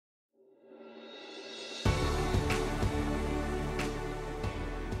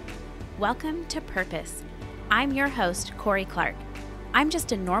Welcome to Purpose. I'm your host, Corie Clark. I'm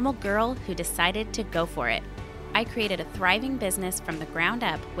just a normal girl who decided to go for it. I created a thriving business from the ground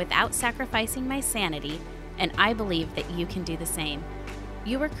up without sacrificing my sanity, and I believe that you can do the same.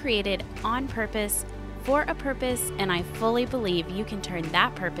 You were created on purpose, for a purpose, and I fully believe you can turn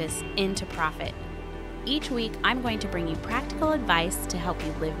that purpose into profit. Each week, I'm going to bring you practical advice to help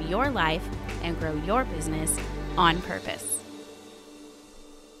you live your life and grow your business on purpose.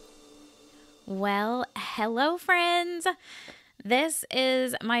 Well, hello, friends. This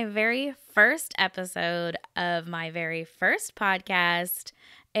is my very first episode of my very first podcast,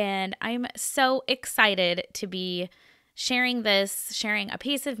 and I'm so excited to be sharing a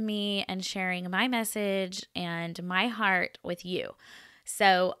piece of me and sharing my message and my heart with you.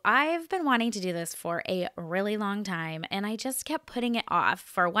 So I've been wanting to do this for a really long time, and I just kept putting it off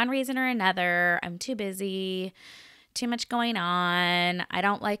for one reason or another. I'm too busy. Too much going on. I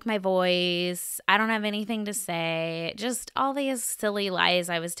don't like my voice. I don't have anything to say. Just all these silly lies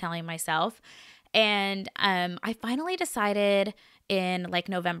I was telling myself. And I finally decided in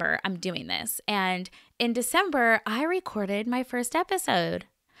November, I'm doing this. And in December, I recorded my first episode.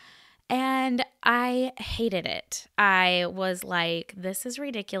 And I hated it. I was like, this is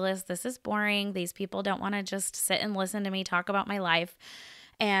ridiculous. This is boring. These people don't want to just sit and listen to me talk about my life.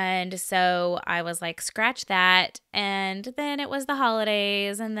 And so I was like, scratch that. And then it was the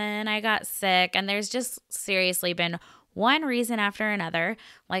holidays, and then I got sick. And there's just seriously been one reason after another,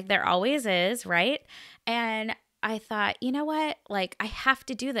 like there always is, right? And I thought, you know what? I have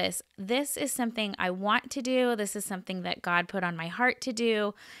to do this. This is something I want to do. This is something that God put on my heart to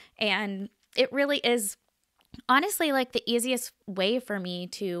do. And it really is honestly the easiest way for me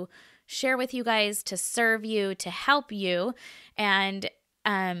to share with you guys, to serve you, to help you. And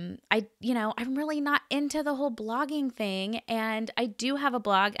I'm really not into the whole blogging thing, and I do have a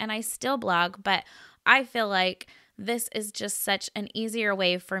blog and I still blog, but I feel like this is just such an easier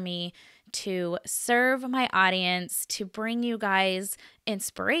way for me to serve my audience, to bring you guys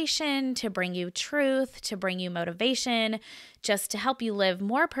inspiration, to bring you truth, to bring you motivation, just to help you live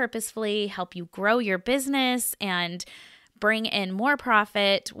more purposefully, help you grow your business and bring in more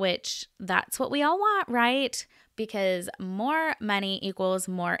profit, which that's what we all want, right? Because more money equals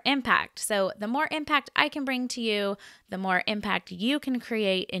more impact. So the more impact I can bring to you, the more impact you can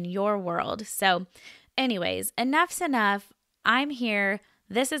create in your world. So anyways, enough's enough. I'm here.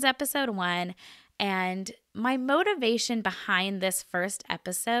 This is episode 1. And my motivation behind this first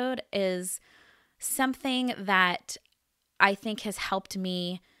episode is something that I think has helped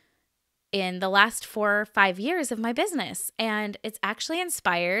me in the last 4 or 5 years of my business. And it's actually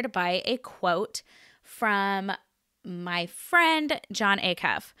inspired by a quote from my friend, Jon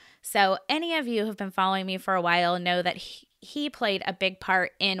Acuff. So any of you who've been following me for a while know that he played a big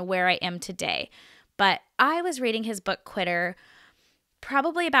part in where I am today. But I was reading his book, Quitter,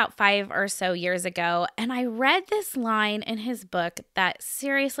 probably about 5 or so years ago, and I read this line in his book that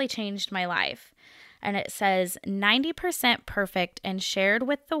seriously changed my life. And it says, 90% perfect and shared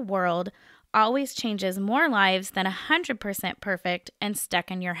with the world always changes more lives than 100% perfect and stuck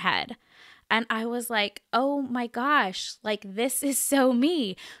in your head. And I was like, oh my gosh, this is so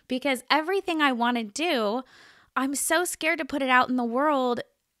me, because everything I want to do, I'm so scared to put it out in the world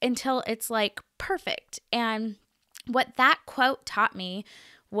until it's perfect. And what that quote taught me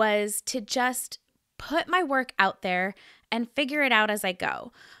was to just put my work out there and figure it out as I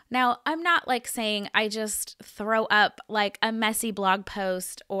go. Now, I'm not saying I just throw up a messy blog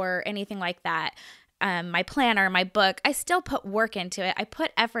post or anything like that. My planner, my book, I still put work into it. I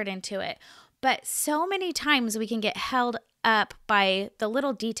put effort into it. But so many times we can get held up by the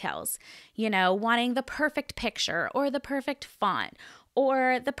little details, wanting the perfect picture or the perfect font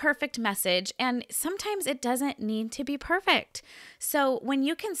or the perfect message. And sometimes it doesn't need to be perfect. So when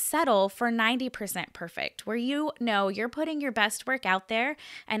you can settle for 90% perfect, where you're putting your best work out there,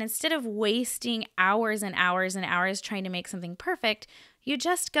 and instead of wasting hours and hours and hours trying to make something perfect, you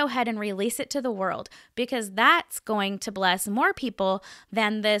just go ahead and release it to the world, because that's going to bless more people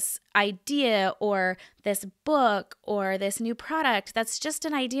than this idea or this book or this new product that's just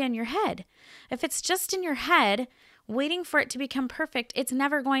an idea in your head. If it's just in your head, waiting for it to become perfect, it's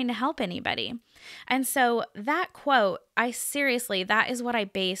never going to help anybody. And so that quote, that is what I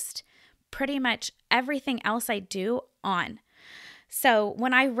based pretty much everything else I do on. So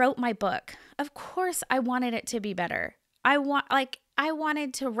when I wrote my book, of course I wanted it to be better. I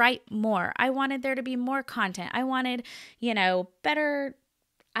wanted to write more. I wanted there to be more content. I wanted, better,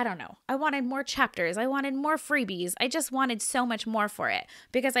 I wanted more chapters. I wanted more freebies. I just wanted so much more for it,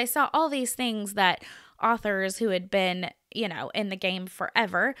 because I saw all these things that authors who had been in the game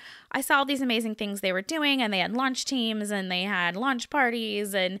forever. I saw all these amazing things they were doing, and they had launch teams and they had launch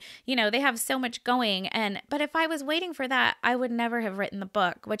parties, and, they have so much going. But if I was waiting for that, I would never have written the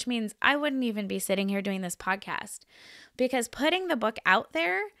book, which means I wouldn't even be sitting here doing this podcast, because putting the book out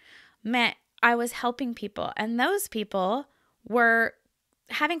there meant I was helping people, and those people were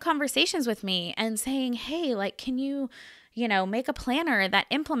having conversations with me and saying, hey, like, can you make a planner that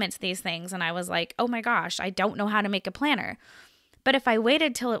implements these things? And I was like, oh my gosh, I don't know how to make a planner. But if I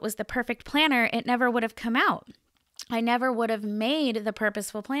waited till it was the perfect planner, it never would have come out. I never would have made the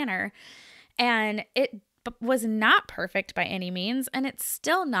purposeful planner. And it was not perfect by any means, and it's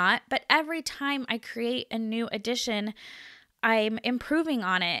still not. But every time I create a new edition, I'm improving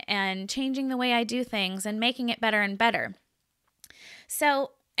on it and changing the way I do things and making it better and better.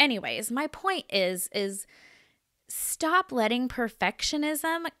 So anyways, my point is stop letting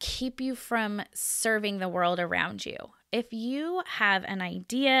perfectionism keep you from serving the world around you. If you have an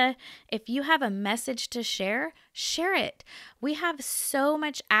idea, if you have a message to share, share it. We have so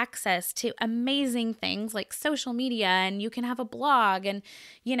much access to amazing things like social media, and you can have a blog, and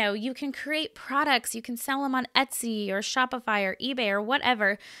you can create products, you can sell them on Etsy or Shopify or eBay or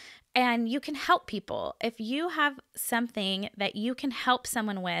whatever. And you can help people. If you have something that you can help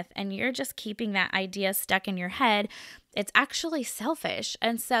someone with and you're just keeping that idea stuck in your head, it's actually selfish.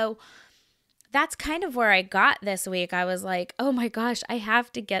 And so that's kind of where I got this week. I was like, oh my gosh, I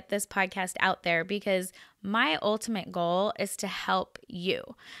have to get this podcast out there, because my ultimate goal is to help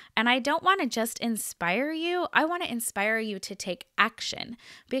you. And I don't want to just inspire you. I want to inspire you to take action,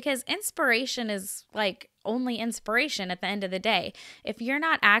 because inspiration is like only inspiration at the end of the day. If you're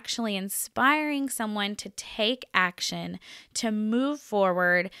not actually inspiring someone to take action, to move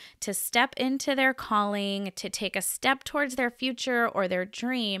forward, to step into their calling, to take a step towards their future or their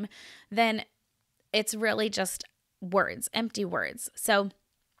dream, then it's really just words, empty words. So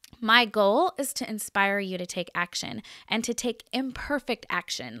my goal is to inspire you to take action, and to take imperfect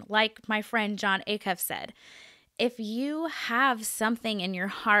action. Like my friend Jon Acuff said, if you have something in your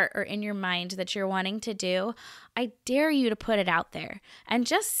heart or in your mind that you're wanting to do, I dare you to put it out there and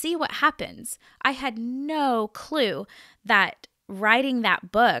just see what happens. I had no clue that writing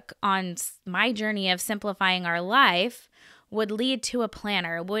that book on my journey of simplifying our life would lead to a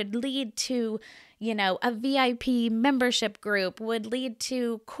planner, would lead to, a VIP membership group, would lead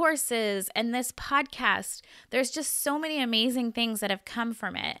to courses and this podcast. There's just so many amazing things that have come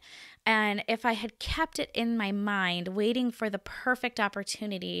from it. And if I had kept it in my mind, waiting for the perfect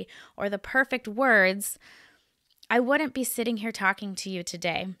opportunity or the perfect words, I wouldn't be sitting here talking to you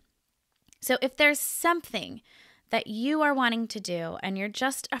today. So if there's something that you are wanting to do and you're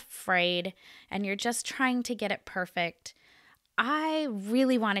just afraid and you're just trying to get it perfect, I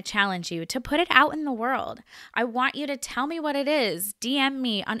really want to challenge you to put it out in the world. I want you to tell me what it is. DM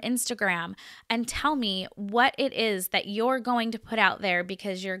me on Instagram and tell me what it is that you're going to put out there,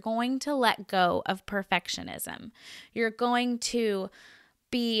 because you're going to let go of perfectionism. You're going to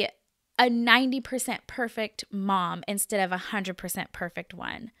be a 90% perfect mom instead of a 100% perfect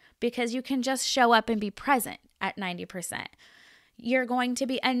one, because you can just show up and be present at 90%. You're going to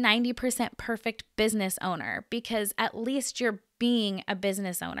be a 90% perfect business owner, because at least you're being a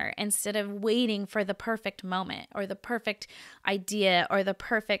business owner instead of waiting for the perfect moment or the perfect idea or the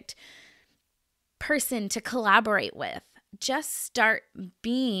perfect person to collaborate with. Just start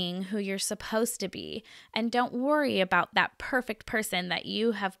being who you're supposed to be, and don't worry about that perfect person that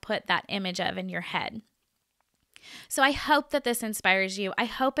you have put that image of in your head. So I hope that this inspires you. I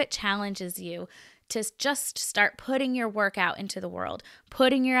hope it challenges you to just start putting your work out into the world,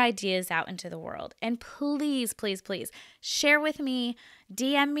 putting your ideas out into the world. And please, please, please share with me,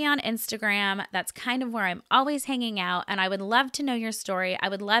 DM me on Instagram. That's kind of where I'm always hanging out. And I would love to know your story. I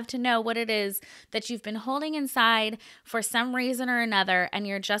would love to know what it is that you've been holding inside for some reason or another, and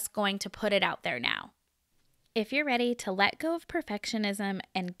you're just going to put it out there now. If you're ready to let go of perfectionism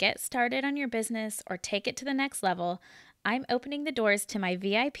and get started on your business or take it to the next level, I'm opening the doors to my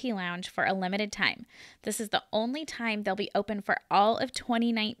VIP lounge for a limited time. This is the only time they'll be open for all of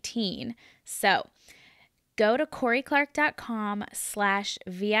 2019. So go to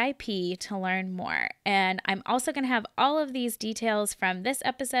CorieClark.com/VIP to learn more. And I'm also going to have all of these details from this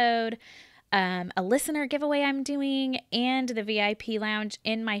episode, a listener giveaway I'm doing, and the VIP lounge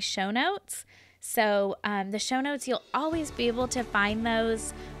in my show notes. So the show notes, you'll always be able to find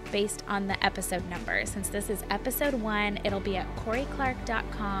those based on the episode number. Since this is episode 1, it'll be at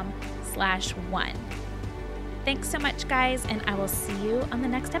CorieClark.com/1. Thanks so much, guys, and I will see you on the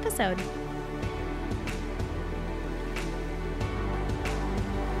next episode.